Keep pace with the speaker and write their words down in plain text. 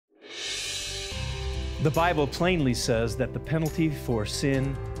The Bible plainly says that the penalty for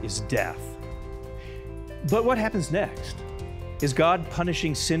sin is death. But what happens next? Is God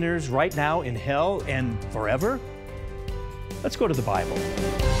punishing sinners right now in hell and forever? Let's go to the Bible.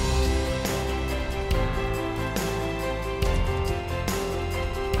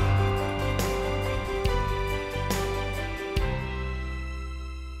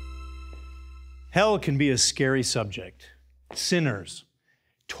 Hell can be a scary subject. Sinners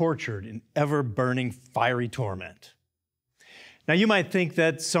tortured in ever-burning fiery torment. Now, you might think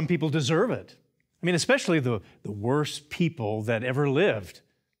that some people deserve it. I mean, especially the worst people that ever lived.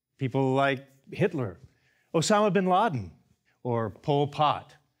 People like Hitler, Osama bin Laden, or Pol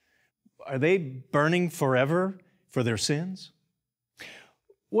Pot. Are they burning forever for their sins?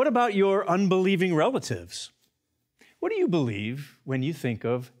 What about your unbelieving relatives? What do you believe when you think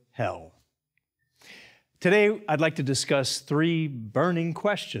of hell? Today, I'd like to discuss 3 burning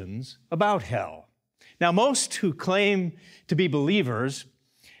questions about hell. Now, most who claim to be believers,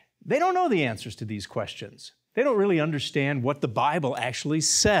 they don't know the answers to these questions. They don't really understand what the Bible actually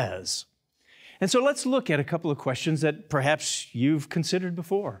says. And so let's look at a couple of questions that perhaps you've considered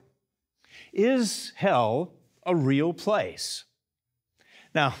before. Is hell a real place?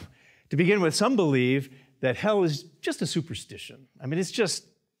 Now, to begin with, some believe that hell is just a superstition. I mean, it's just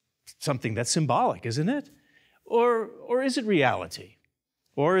something that's symbolic, isn't it? Or is it reality?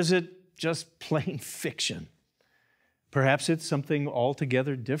 Or is it just plain fiction? Perhaps it's something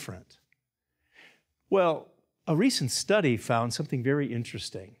altogether different. Well, a recent study found something very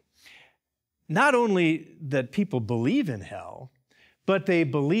interesting. Not only that people believe in hell, but they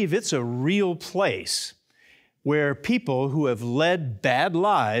believe it's a real place where people who have led bad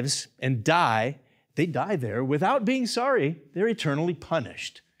lives and they die there without being sorry. They're eternally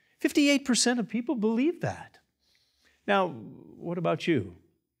punished. 58% of people believe that. Now, what about you?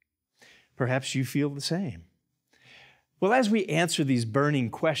 Perhaps you feel the same. Well, as we answer these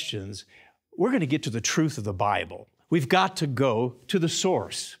burning questions, we're going to get to the truth of the Bible. We've got to go to the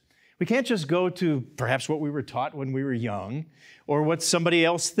source. We can't just go to perhaps what we were taught when we were young or what somebody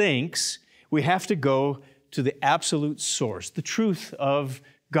else thinks. We have to go to the absolute source, the truth of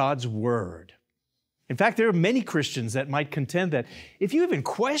God's Word. In fact, there are many Christians that might contend that if you even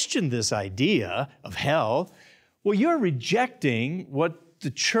question this idea of hell, well, you're rejecting what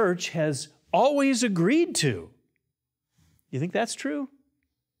the church has always agreed to. You think that's true?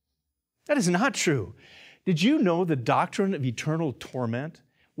 That is not true. Did you know the doctrine of eternal torment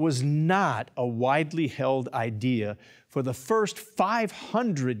was not a widely held idea for the first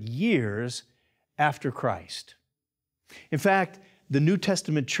 500 years after Christ? In fact, the New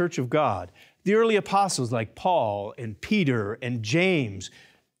Testament Church of God, the early apostles like Paul and Peter and James,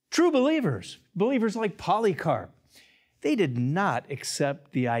 true believers like Polycarp, they did not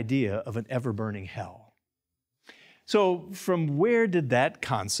accept the idea of an ever-burning hell. So from where did that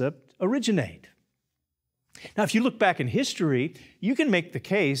concept originate? Now, if you look back in history, you can make the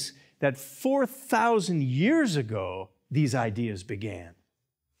case that 4,000 years ago, these ideas began.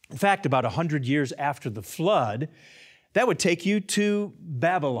 In fact, about 100 years after the flood, that would take you to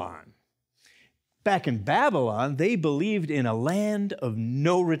Babylon. Back in Babylon, they believed in a land of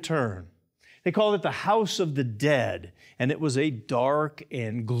no return. They called it the house of the dead, and it was a dark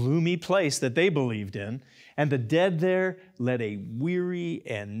and gloomy place that they believed in, and the dead there led a weary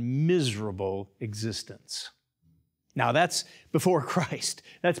and miserable existence. Now, that's before Christ.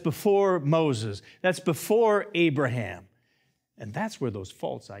 That's before Moses. That's before Abraham. And that's where those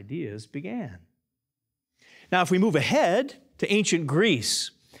false ideas began. Now, if we move ahead to ancient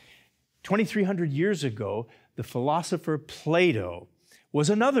Greece, 2,300 years ago, the philosopher Plato was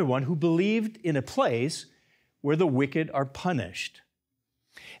another one who believed in a place where the wicked are punished.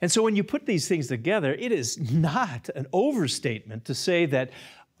 And so when you put these things together, it is not an overstatement to say that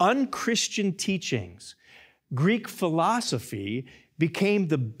unchristian teachings, Greek philosophy, became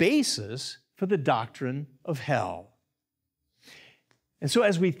the basis for the doctrine of hell. And so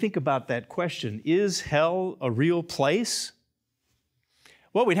as we think about that question, is hell a real place?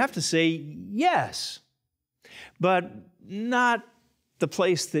 Well, we'd have to say yes, but not the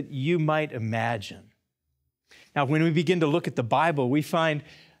place that you might imagine. Now, when we begin to look at the Bible, we find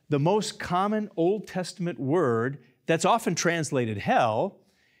the most common Old Testament word that's often translated hell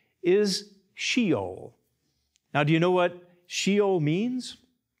is Sheol. Now, do you know what Sheol means?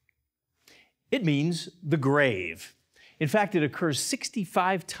 It means the grave. In fact, it occurs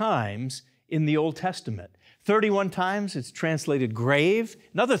 65 times in the Old Testament. 31 times it's translated grave,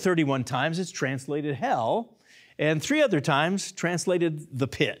 another 31 times it's translated hell, and 3 other times translated the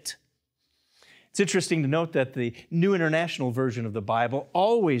pit. It's interesting to note that the New International Version of the Bible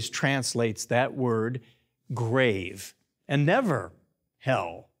always translates that word grave and never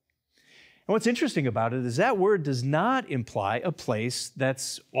hell. And what's interesting about it is that word does not imply a place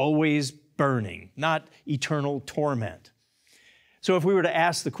that's always burning, not eternal torment. So if we were to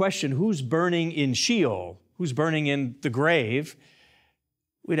ask the question, who's burning in Sheol? Who's burning in the grave?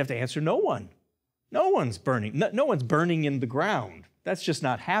 We'd have to answer no one. No one's burning. No one's burning in the ground. That's just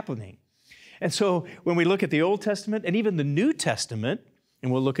not happening. And so when we look at the Old Testament and even the New Testament,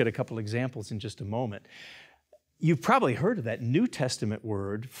 and we'll look at a couple examples in just a moment, you've probably heard of that New Testament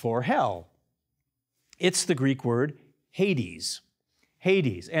word for hell. It's the Greek word Hades.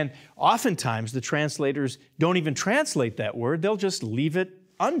 Hades. And oftentimes the translators don't even translate that word. They'll just leave it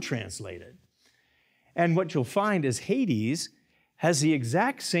untranslated. And what you'll find is Hades has the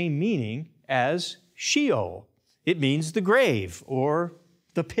exact same meaning as Sheol. It means the grave or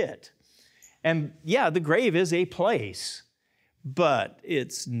the pit. And yeah, the grave is a place, but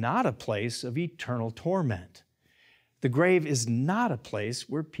it's not a place of eternal torment. The grave is not a place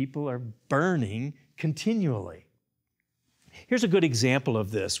where people are burning continually. Here's a good example of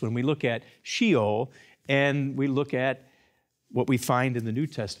this when we look at Sheol and we look at what we find in the New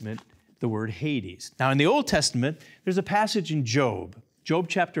Testament, the word Hades. Now, in the Old Testament, there's a passage in Job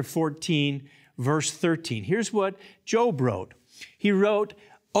chapter 14, verse 13. Here's what Job wrote. He wrote,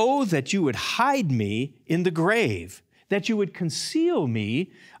 "Oh, that you would hide me in the grave, that you would conceal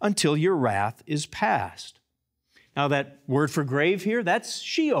me until your wrath is past." Now, that word for grave here, that's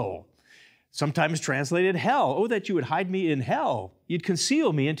Sheol, sometimes translated hell. "Oh, that you would hide me in hell. You'd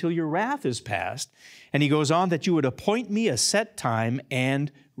conceal me until your wrath is past." And he goes on, "that you would appoint me a set time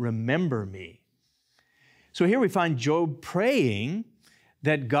and remember me." So here we find Job praying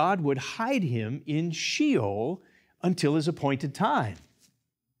that God would hide him in Sheol until his appointed time.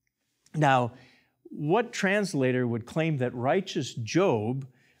 Now, what translator would claim that righteous Job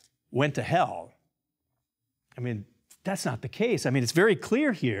went to hell? I mean, that's not the case. I mean, it's very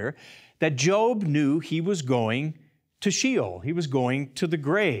clear here that Job knew he was going to Sheol. He was going to the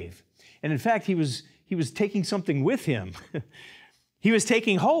grave. And in fact, he was taking something with him. He was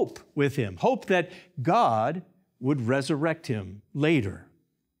taking hope with him, hope that God would resurrect him later.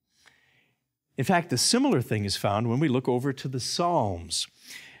 In fact, a similar thing is found when we look over to the Psalms.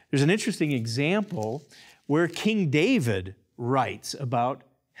 There's an interesting example where King David writes about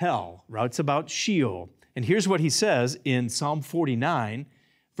hell, writes about Sheol. And here's what he says in Psalm 49,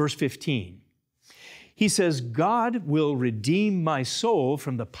 verse 15. He says, "God will redeem my soul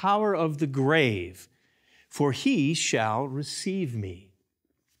from the power of the grave, for he shall receive me."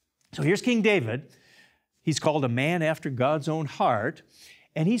 So here's King David. He's called a man after God's own heart,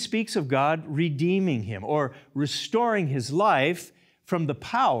 and he speaks of God redeeming him or restoring his life from the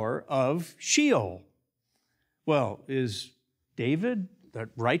power of Sheol. Well, is David, that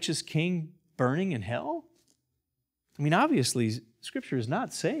righteous king, burning in hell? I mean, obviously, Scripture is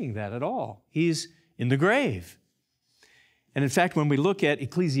not saying that at all. He's in the grave. And in fact, when we look at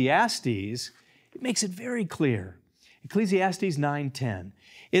Ecclesiastes, it makes it very clear. Ecclesiastes 9:10,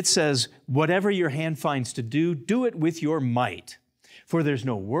 it says, "Whatever your hand finds to do, do it with your might. For there's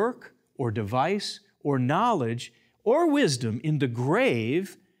no work or device or knowledge or wisdom in the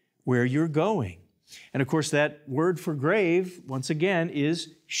grave where you're going." And of course, that word for grave, once again,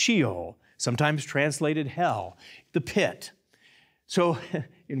 is Sheol, sometimes translated hell, the pit. So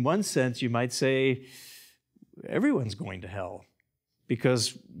in one sense, you might say, everyone's going to hell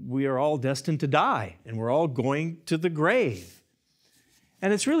because we are all destined to die and we're all going to the grave.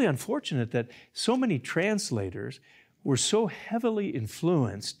 And it's really unfortunate that so many translators were so heavily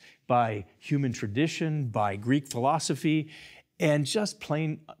influenced by human tradition, by Greek philosophy, and just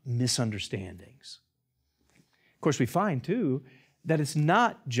plain misunderstandings. Of course, we find, too, that it's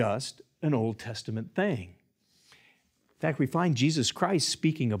not just an Old Testament thing. In fact, we find Jesus Christ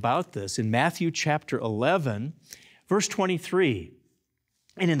speaking about this in Matthew chapter 11, verse 23.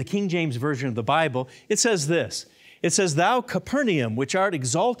 And in the King James Version of the Bible, it says this. It says, "Thou Capernaum, which art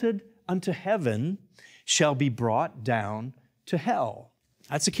exalted unto heaven, shall be brought down to hell."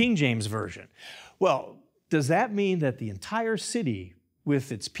 That's the King James Version. Well, does that mean that the entire city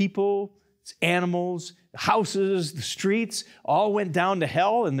with its people, its animals, the houses, the streets, all went down to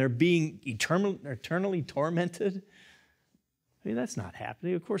hell and they're being eternally tormented? I mean, that's not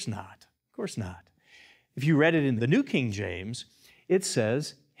happening. Of course not. Of course not. If you read it in the New King James, it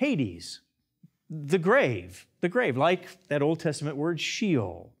says Hades, the grave, like that Old Testament word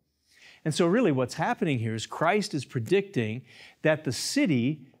Sheol. And so really what's happening here is Christ is predicting that the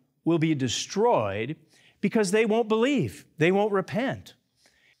city will be destroyed because they won't believe. They won't repent.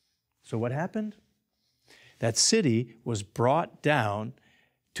 So what happened? That city was brought down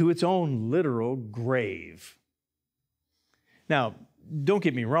to its own literal grave. Now, don't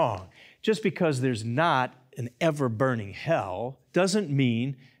get me wrong. Just because there's not an ever-burning hell doesn't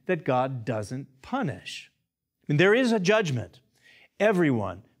mean that God doesn't punish. I mean, there is a judgment.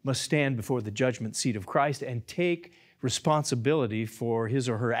 Everyone must stand before the judgment seat of Christ and take responsibility for his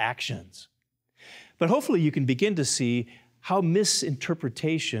or her actions. But hopefully you can begin to see how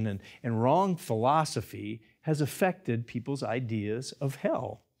misinterpretation and wrong philosophy has affected people's ideas of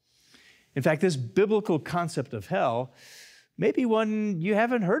hell. In fact, this biblical concept of hell may be one you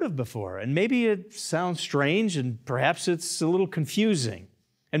haven't heard of before, and maybe it sounds strange and perhaps it's a little confusing.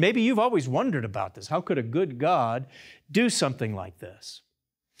 And maybe you've always wondered about this. How could a good God do something like this?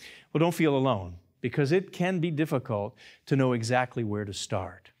 Well, don't feel alone, because it can be difficult to know exactly where to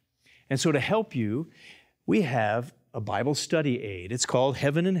start. And so to help you, we have a Bible study aid. It's called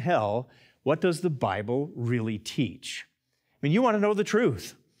Heaven and Hell. What does the Bible really teach? I mean, you want to know the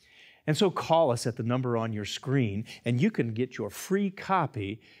truth. And so call us at the number on your screen, and you can get your free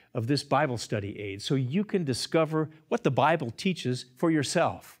copy of this Bible study aid so you can discover what the Bible teaches for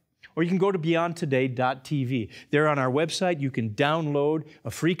yourself. Or you can go to beyondtoday.tv. There on our website, you can download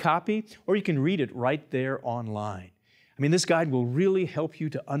a free copy, or you can read it right there online. I mean, this guide will really help you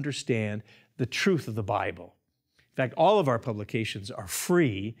to understand the truth of the Bible. In fact, all of our publications are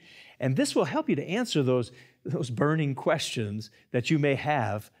free, and this will help you to answer those burning questions that you may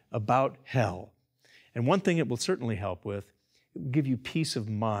have about hell. And one thing it will certainly help with, it will give you peace of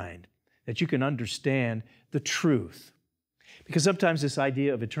mind, that you can understand the truth. Because sometimes this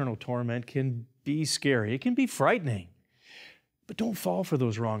idea of eternal torment can be scary. It can be frightening. But don't fall for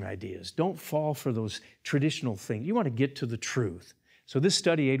those wrong ideas. Don't fall for those traditional things. You want to get to the truth. So this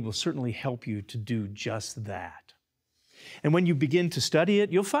study aid will certainly help you to do just that. And when you begin to study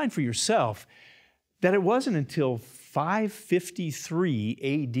it, you'll find for yourself that it wasn't until 553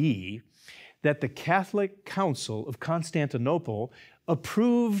 A.D. that the Catholic Council of Constantinople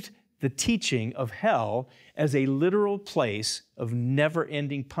approved the teaching of hell as a literal place of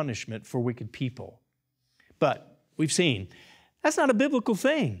never-ending punishment for wicked people. But we've seen that's not a biblical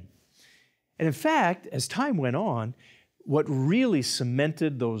thing. And in fact, as time went on, what really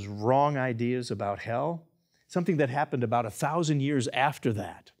cemented those wrong ideas about hell, something that happened about 1,000 years after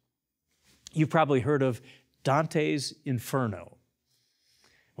that. You've probably heard of Dante's Inferno.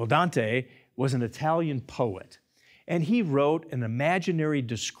 Well, Dante was an Italian poet, and he wrote an imaginary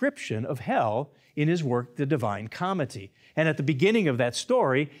description of hell in his work, The Divine Comedy. And at the beginning of that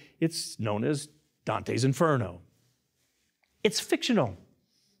story, it's known as Dante's Inferno. It's fictional.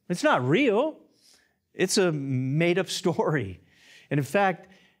 It's not real. It's a made-up story. And in fact,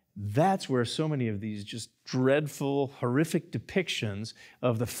 that's where so many of these just dreadful, horrific depictions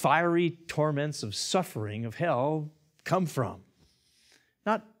of the fiery torments of suffering of hell come from.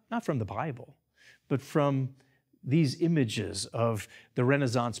 Not from the Bible, but from these images of the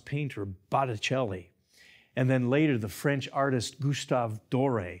Renaissance painter Botticelli, and then later the French artist Gustave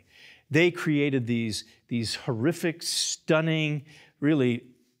Doré. They created these horrific, stunning, really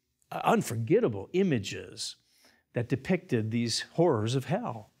unforgettable images that depicted these horrors of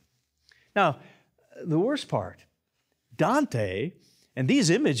hell. Now, the worst part, Dante and these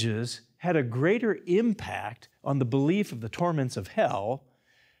images had a greater impact on the belief of the torments of hell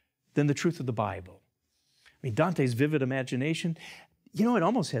than the truth of the Bible. I mean, Dante's vivid imagination, it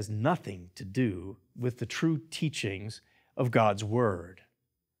almost has nothing to do with the true teachings of God's Word.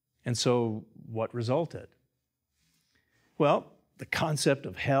 And so what resulted? Well, the concept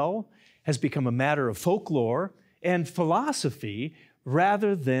of hell has become a matter of folklore and philosophy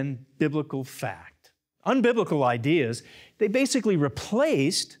rather than biblical fact. Unbiblical ideas, they basically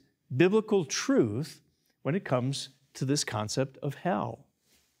replaced biblical truth when it comes to this concept of hell.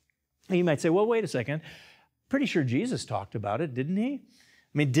 And you might say, well, wait a second. Pretty sure Jesus talked about it, didn't he?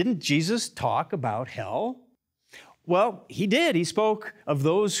 I mean, didn't Jesus talk about hell? Well, he did. He spoke of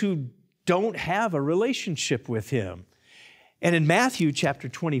those who don't have a relationship with him. And in Matthew chapter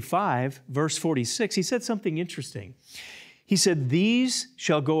 25, verse 46, he said something interesting. He said, "These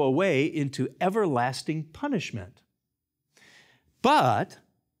shall go away into everlasting punishment, but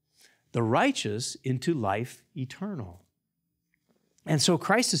the righteous into life eternal." And so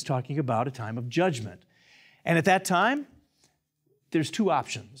Christ is talking about a time of judgment. And at that time, there's two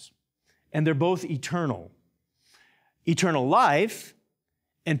options, and they're both eternal. Eternal life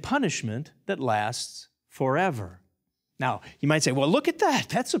and punishment that lasts forever. Now, you might say, well, look at that.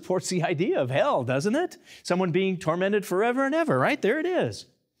 That supports the idea of hell, doesn't it? Someone being tormented forever and ever, right? There it is.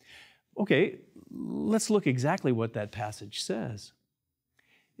 Okay, let's look exactly what that passage says.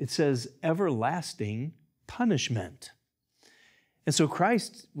 It says everlasting punishment. And so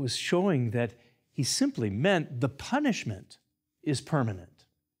Christ was showing that he simply meant the punishment is permanent.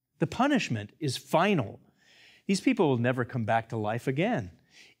 The punishment is final. These people will never come back to life again.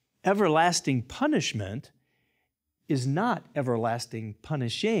 Everlasting punishment is not everlasting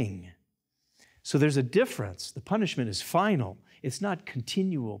punishing. So there's a difference. The punishment is final. It's not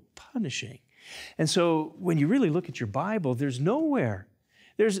continual punishing. And so when you really look at your Bible, there's nowhere,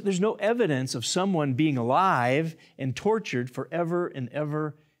 there's no evidence of someone being alive and tortured forever and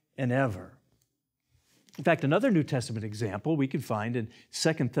ever and ever. In fact, another New Testament example we can find in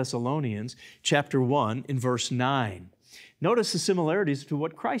 2 Thessalonians chapter 1 in verse 9. Notice the similarities to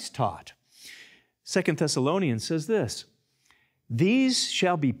what Christ taught. 2 Thessalonians says this, "These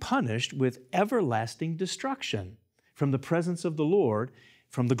shall be punished with everlasting destruction from the presence of the Lord,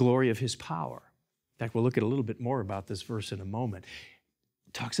 from the glory of His power." In fact, we'll look at a little bit more about this verse in a moment.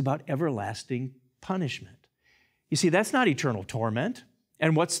 It talks about everlasting punishment. You see, that's not eternal torment.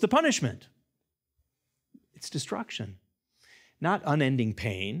 And what's the punishment? It's destruction. Not unending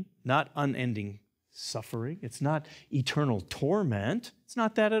pain, not unending suffering. It's not eternal torment. It's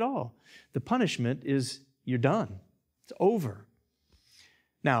not that at all. The punishment is you're done. It's over.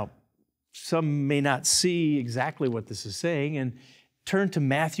 Now, some may not see exactly what this is saying and turn to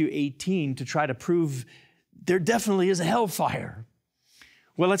Matthew 18 to try to prove there definitely is a hellfire.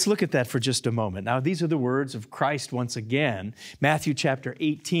 Well, let's look at that for just a moment. Now, these are the words of Christ once again. Matthew chapter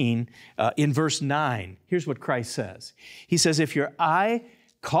 18 in verse 9. Here's what Christ says. He says, "If your eye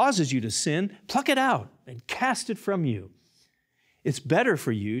causes you to sin, pluck it out and cast it from you. It's better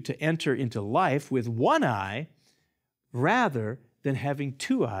for you to enter into life with one eye rather than having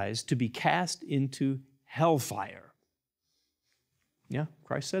two eyes to be cast into hellfire." Yeah,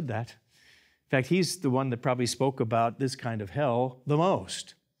 Christ said that. In fact, he's the one that probably spoke about this kind of hell the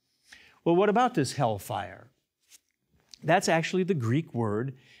most. Well, what about this hellfire? That's actually the Greek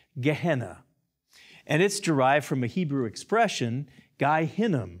word Gehenna. And it's derived from a Hebrew expression, Gai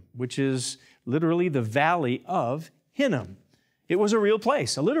Hinnom, which is literally the valley of Hinnom. It was a real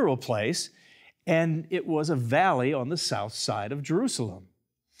place, a literal place, and it was a valley on the south side of Jerusalem.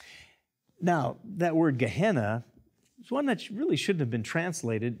 Now, that word Gehenna is one that really shouldn't have been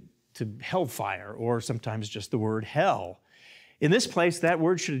translated to hellfire, or sometimes just the word hell. In this place, that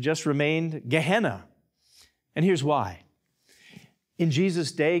word should have just remained Gehenna. And here's why. In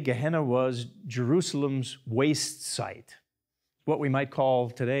Jesus' day, Gehenna was Jerusalem's waste site, what we might call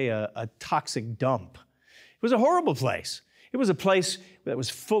today a toxic dump. It was a horrible place. It was a place that was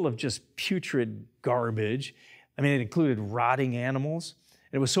full of just putrid garbage. I mean, it included rotting animals.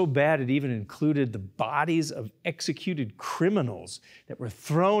 And it was so bad it even included the bodies of executed criminals that were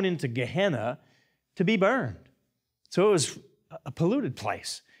thrown into Gehenna to be burned. So it was a polluted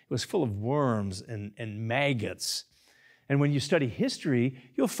place. It was full of worms and maggots. And when you study history,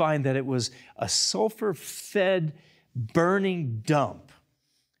 you'll find that it was a sulfur-fed burning dump.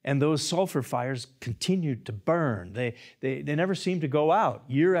 And those sulfur fires continued to burn. They never seemed to go out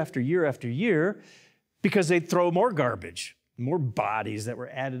year after year after year because they'd throw more garbage, more bodies that were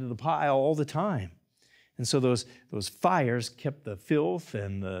added to the pile all the time. And so those fires kept the filth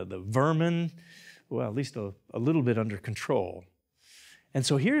and the vermin, well, at least a little bit under control. And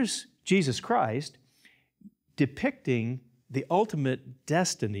so here's Jesus Christ depicting the ultimate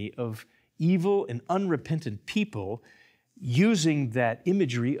destiny of evil and unrepentant people using that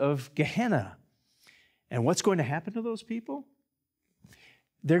imagery of Gehenna. And what's going to happen to those people?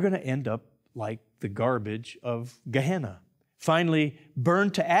 They're going to end up like the garbage of Gehenna, finally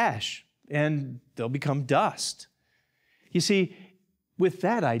burned to ash, and they'll become dust. You see, with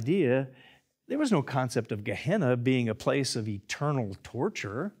that idea, there was no concept of Gehenna being a place of eternal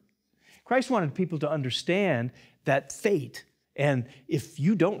torture. Christ wanted people to understand that fate, and if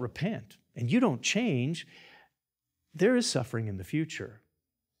you don't repent and you don't change, there is suffering in the future.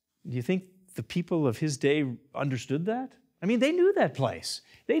 Do you think the people of his day understood that? I mean, they knew that place.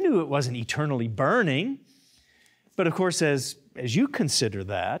 They knew it wasn't eternally burning. But of course, as you consider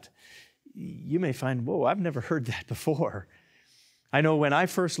that, you may find, whoa, I've never heard that before. I know when I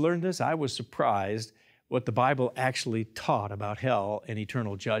first learned this, I was surprised what the Bible actually taught about hell and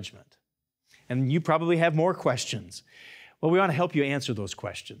eternal judgment. And you probably have more questions. Well, we want to help you answer those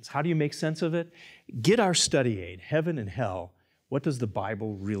questions. How do you make sense of it? Get our study aid, Heaven and Hell. What does the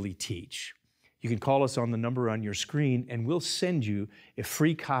Bible really teach? You can call us on the number on your screen, and we'll send you a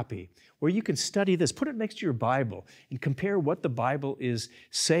free copy where you can study this. Put it next to your Bible and compare what the Bible is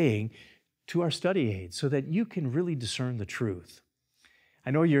saying to our study aid so that you can really discern the truth.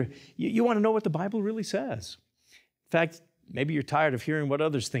 I know you want to know what the Bible really says. In fact, maybe you're tired of hearing what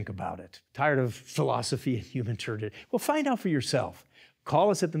others think about it, tired of philosophy and human turgidity. Well, find out for yourself. Call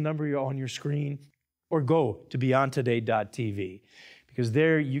us at the number on your screen or go to beyondtoday.tv, because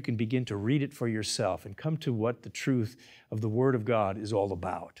there you can begin to read it for yourself and come to what the truth of the Word of God is all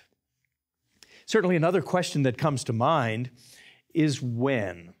about. Certainly another question that comes to mind is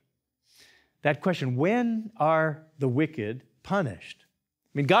when. That question, when are the wicked punished?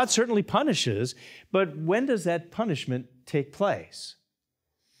 I mean, God certainly punishes, but when does that punishment take place?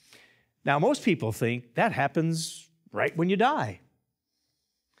 Now, most people think that happens right when you die.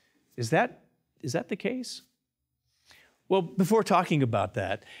 Is that the case? Well, before talking about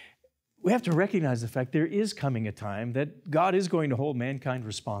that, we have to recognize the fact there is coming a time that God is going to hold mankind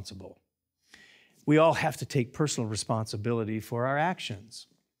responsible. We all have to take personal responsibility for our actions.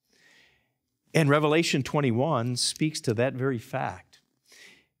 And Revelation 21 speaks to that very fact.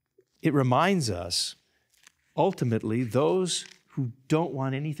 It reminds us, ultimately, those who don't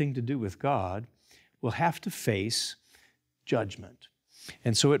want anything to do with God will have to face judgment.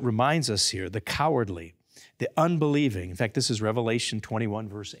 And so it reminds us here, the cowardly, the unbelieving, in fact, this is Revelation 21,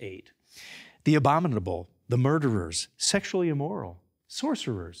 verse 8, the abominable, the murderers, sexually immoral,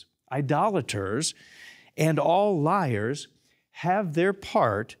 sorcerers, idolaters, and all liars have their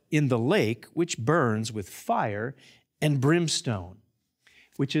part in the lake which burns with fire and brimstone,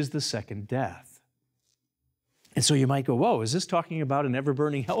 which is the second death. And so you might go, whoa, is this talking about an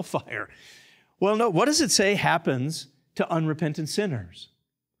ever-burning hellfire? Well, no, what does it say happens to unrepentant sinners?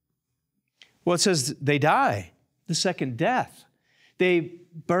 Well, it says they die, the second death. They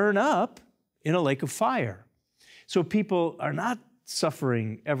burn up in a lake of fire. So people are not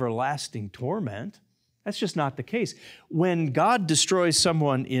suffering everlasting torment. That's just not the case. When God destroys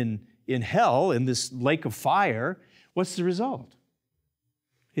someone in hell, in this lake of fire, what's the result?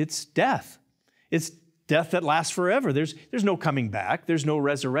 It's death. It's death that lasts forever. There's no coming back. There's no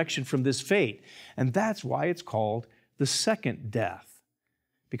resurrection from this fate. And that's why it's called the second death,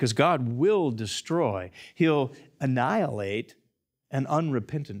 because God will destroy. He'll annihilate an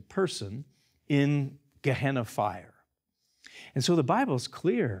unrepentant person in Gehenna fire. And so the Bible's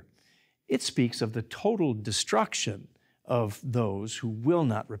clear. It speaks of the total destruction of those who will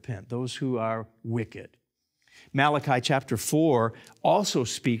not repent, those who are wicked. Malachi chapter 4 also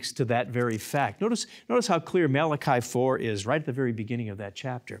speaks to that very fact. Notice how clear Malachi 4 is right at the very beginning of that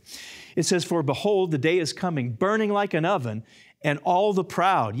chapter. It says, "For behold, the day is coming, burning like an oven, and all the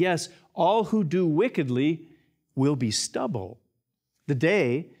proud, yes, all who do wickedly, will be stubble. The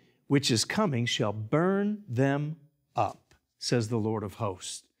day which is coming shall burn them up, says the Lord of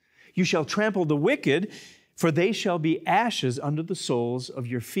hosts. You shall trample the wicked, for they shall be ashes under the soles of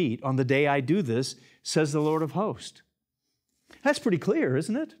your feet on the day I do this, says the Lord of hosts." That's pretty clear,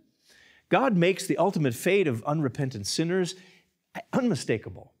 isn't it? God makes the ultimate fate of unrepentant sinners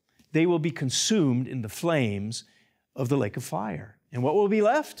unmistakable. They will be consumed in the flames of the lake of fire. And what will be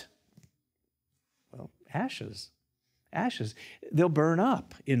left? Well, ashes. Ashes. They'll burn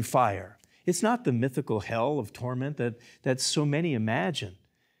up in fire. It's not the mythical hell of torment that so many imagine.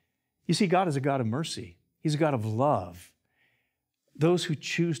 You see, God is a God of mercy. He's a God of love. Those who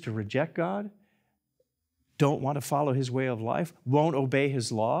choose to reject God, don't want to follow His way of life, won't obey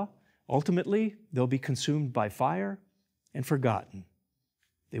His law, ultimately, they'll be consumed by fire and forgotten.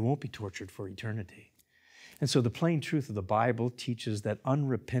 They won't be tortured for eternity. And so the plain truth of the Bible teaches that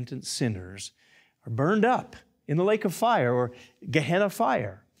unrepentant sinners are burned up in the lake of fire or Gehenna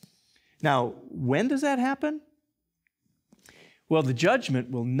fire. Now, when does that happen? Well, the judgment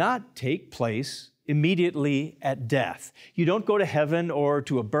will not take place immediately at death. You don't go to heaven or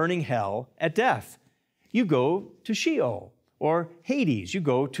to a burning hell at death. You go to Sheol or Hades. You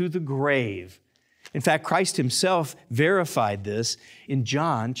go to the grave. In fact, Christ Himself verified this in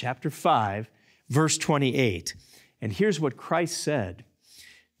John chapter 5, verse 28. And here's what Christ said.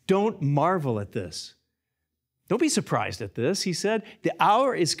 Don't marvel at this. Don't be surprised at this. He said, the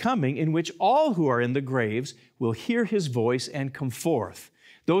hour is coming in which all who are in the graves will hear His voice and come forth.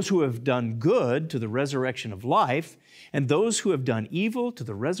 Those who have done good to the resurrection of life, and those who have done evil to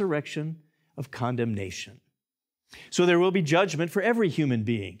the resurrection of condemnation. So there will be judgment for every human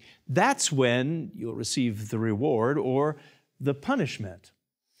being. That's when you'll receive the reward or the punishment.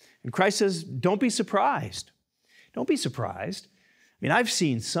 And Christ says, don't be surprised. Don't be surprised. I mean, I've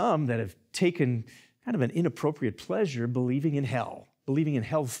seen some that have taken kind of an inappropriate pleasure believing in hell, believing in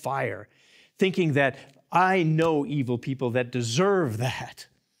hellfire, thinking that I know evil people that deserve that.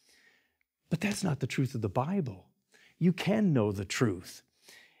 But that's not the truth of the Bible. You can know the truth.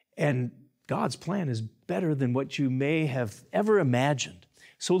 And God's plan is better than what you may have ever imagined.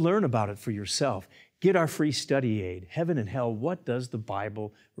 So learn about it for yourself. Get our free study aid, Heaven and Hell, What Does the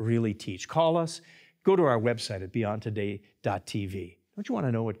Bible Really Teach? Call us. Go to our website at beyondtoday.tv. Don't you want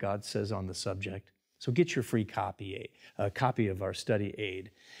to know what God says on the subject? So get your free copy of our study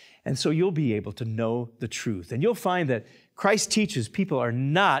aid. And so you'll be able to know the truth. And you'll find that Christ teaches people are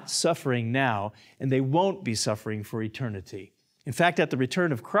not suffering now, and they won't be suffering for eternity. In fact, at the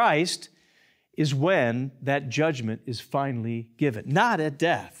return of Christ is when that judgment is finally given, not at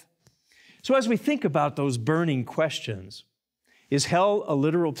death. So as we think about those burning questions, is hell a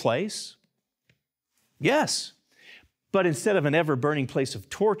literal place? Yes. But instead of an ever-burning place of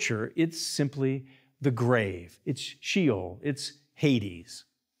torture, it's simply the grave. It's Sheol. It's Hades.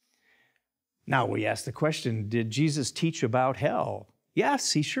 Now we ask the question, did Jesus teach about hell?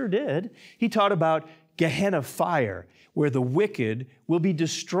 Yes, he sure did. He taught about Gehenna fire, where the wicked will be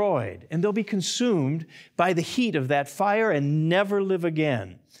destroyed and they'll be consumed by the heat of that fire and never live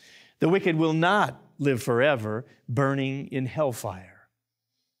again. The wicked will not live forever, burning in hellfire.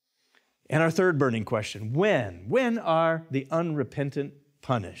 And our third burning question, when? When are the unrepentant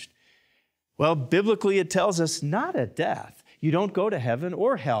punished? Well, biblically it tells us not at death. You don't go to heaven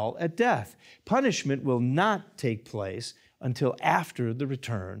or hell at death. Punishment will not take place until after the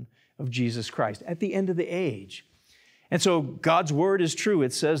return of Jesus Christ, at the end of the age. And so God's word is true.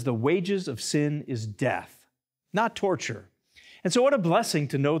 It says the wages of sin is death, not torture. And so what a blessing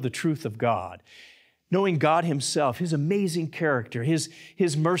to know the truth of God, knowing God himself, his amazing character, his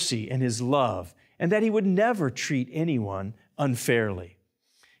mercy and his love, and that he would never treat anyone unfairly.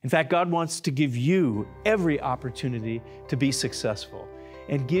 In fact, God wants to give you every opportunity to be successful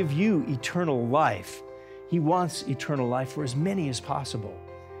and give you eternal life. He wants eternal life for as many as possible.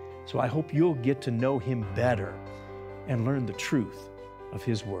 So I hope you'll get to know him better and learn the truth of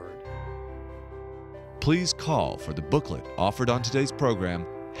his word. Please call for the booklet offered on today's program,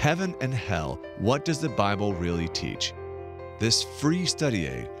 Heaven and Hell, What Does the Bible Really Teach? This free study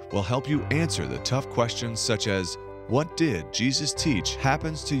aid will help you answer the tough questions such as, what did Jesus teach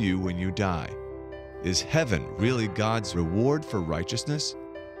happens to you when you die? Is heaven really God's reward for righteousness?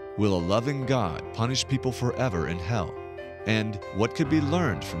 Will a loving God punish people forever in hell? And what could be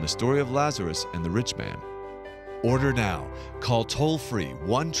learned from the story of Lazarus and the rich man? Order now. Call toll-free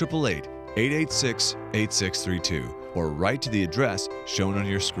 1-888-886-8632 or write to the address shown on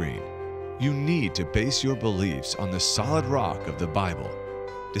your screen. You need to base your beliefs on the solid rock of the Bible.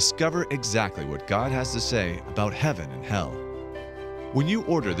 Discover exactly what God has to say about heaven and hell. When you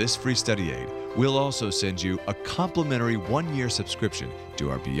order this free study aid, we'll also send you a complimentary 1-year subscription to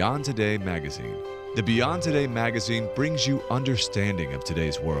our Beyond Today magazine. The Beyond Today magazine brings you understanding of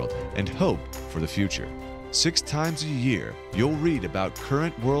today's world and hope for the future. 6 times a year, you'll read about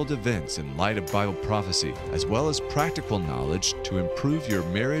current world events in light of Bible prophecy, as well as practical knowledge to improve your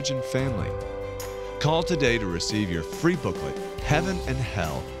marriage and family. Call today to receive your free booklet, Heaven and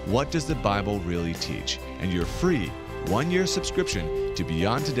Hell, What Does the Bible Really Teach? And your free 1-year subscription to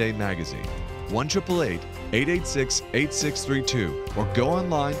Beyond Today magazine. 1-888-886-8632 or go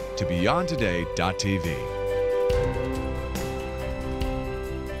online to beyondtoday.tv.